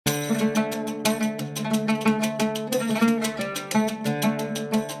Lego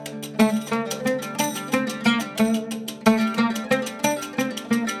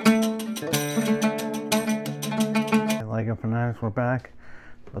Fanatics, we're back.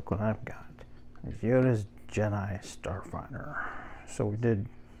 Look what I've got. It's Yoda's Jedi Starfighter. So we did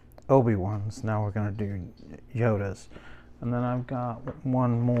Obi-Wan's, now we're going to do Yoda's. And then I've got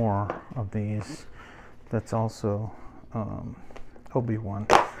one more of these that's also Obi-Wan,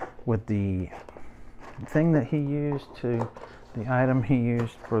 with the thing that he used to, the item he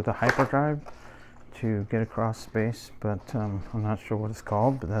used for the hyperdrive to get across space, but I'm not sure what it's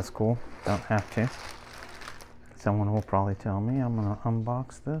called, but that's cool. Don't have to. Someone will probably tell me. I'm going to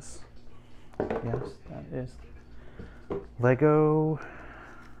unbox this. Yes, that is Lego.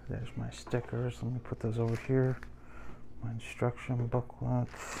 There's my stickers. Let me put those over here. My instruction booklet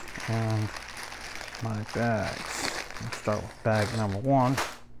and my bags. Let's start with bag number 1. I'm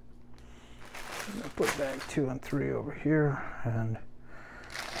going to put bag 2 and 3 over here. And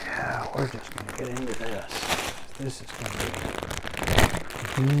yeah, we're just going to get into this. This is going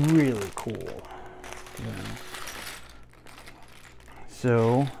to be really cool. Yeah.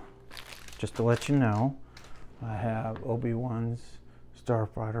 So, just to let you know, I have Obi-Wan's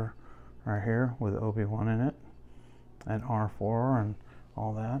Starfighter right here with Obi-Wan in it, and R4 and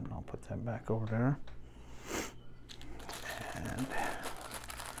all that. And I'll put that back over there. And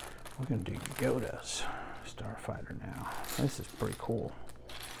we're going to do Yoda's Starfighter now. This is pretty cool.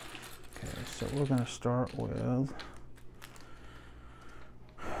 Okay, so we're going to start with,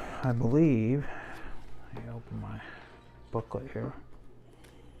 I believe, let me open my booklet here.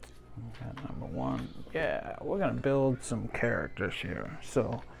 Got number 1. Yeah, we're going to build some characters here.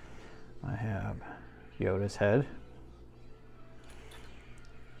 So I have Yoda's head.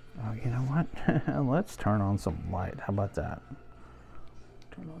 Oh, you know what? Let's turn on some light. How about that?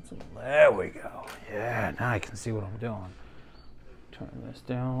 Turn on some. There we go. Yeah, now I can see what I'm doing. Turn this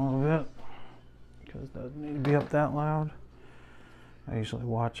down a little bit because it doesn't need to be up that loud. I usually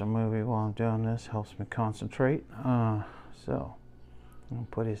watch a movie while I'm doing this. Helps me concentrate. So I'm going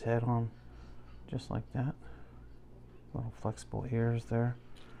to put his head on just like that. Little flexible ears there.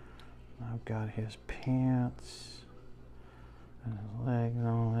 I've got his pants and his legs and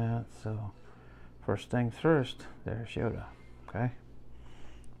all that. So first things first, there's Yoda. Okay?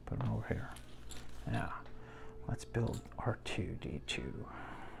 Put him over here. Now, let's build R2-D2.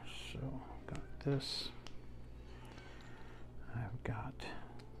 So I've got this. I've got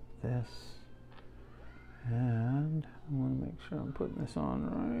this. And I'm going to make sure I'm putting this on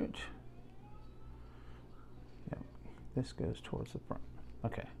right. Yep, this goes towards the front.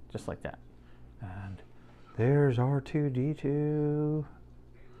 Okay, just like that. And there's R2-D2.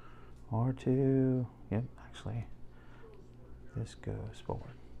 R2. Yep, actually, this goes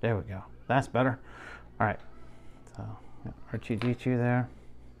forward. There we go. That's better. All right. So yep, R2-D2 there.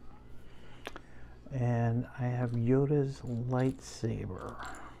 And I have Yoda's lightsaber.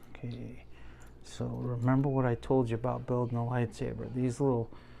 Okay. So remember what I told you about building a lightsaber. These little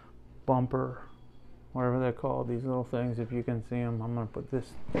bumper, whatever they're called, these little things, if you can see them. I'm going to put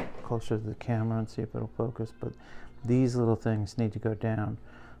this closer to the camera and see if it'll focus. But these little things need to go down.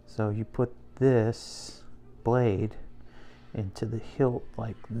 So you put this blade into the hilt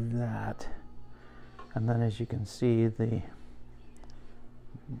like that. And then as you can see, the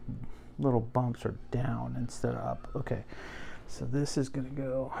little bumps are down instead of up. Okay. So this is going to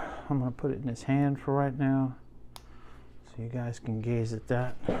go, I'm going to put it in his hand for right now, so you guys can gaze at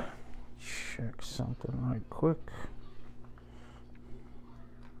that. Check something right quick.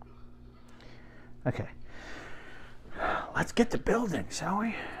 Okay, let's get to building, shall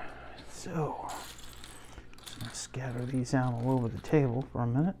we? So, just going to scatter these out all over the table for a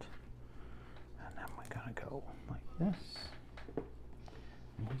minute, and then we're going to go like this,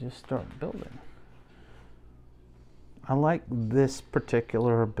 and we'll just start building. I like this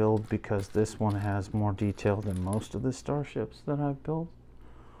particular build because this one has more detail than most of the starships that I've built.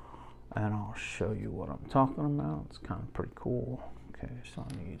 And I'll show you what I'm talking about. It's kind of pretty cool. Okay, so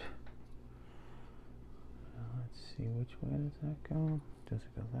I need, let's see, which way does that go? Does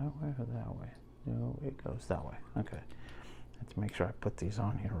it go that way or that way? No, it goes that way. Okay, let's make sure I put these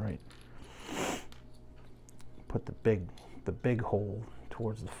on here right. Put the big hole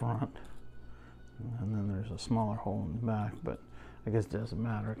towards the front. And then there's a smaller hole in the back, but I guess it doesn't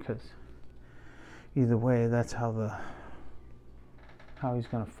matter because either way, that's how he's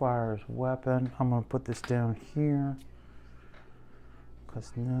going to fire his weapon. I'm going to put this down here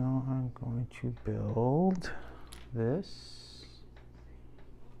because now I'm going to build this.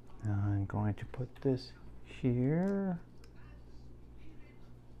 I'm going to put this here.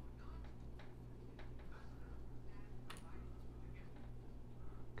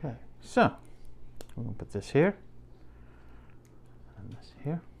 So we're going to put this here, and this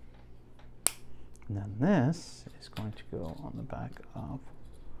here, and then this is going to go on the back of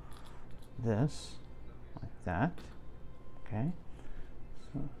this, like that. Okay,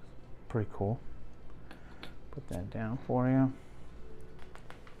 so pretty cool. Put that down for you.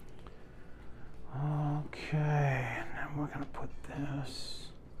 Okay, and then we're going to put this.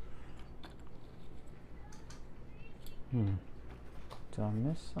 Did I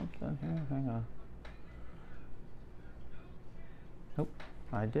miss something here? Hang on. Nope,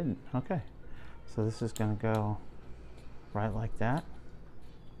 I didn't. Okay, so this is going to go right like that.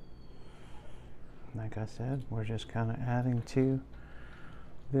 Like I said, we're just kind of adding to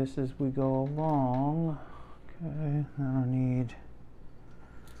this as we go along. Okay, now I need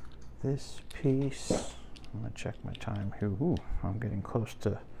this piece. I'm going to check my time here. Ooh, I'm getting close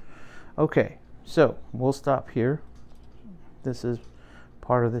to... Okay, so we'll stop here. This is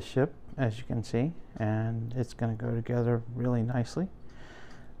part of the ship, as you can see, and it's going to go together really nicely.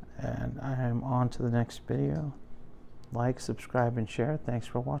 And I am on to the next video. Like, subscribe, and share. Thanks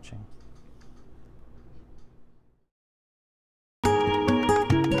for watching.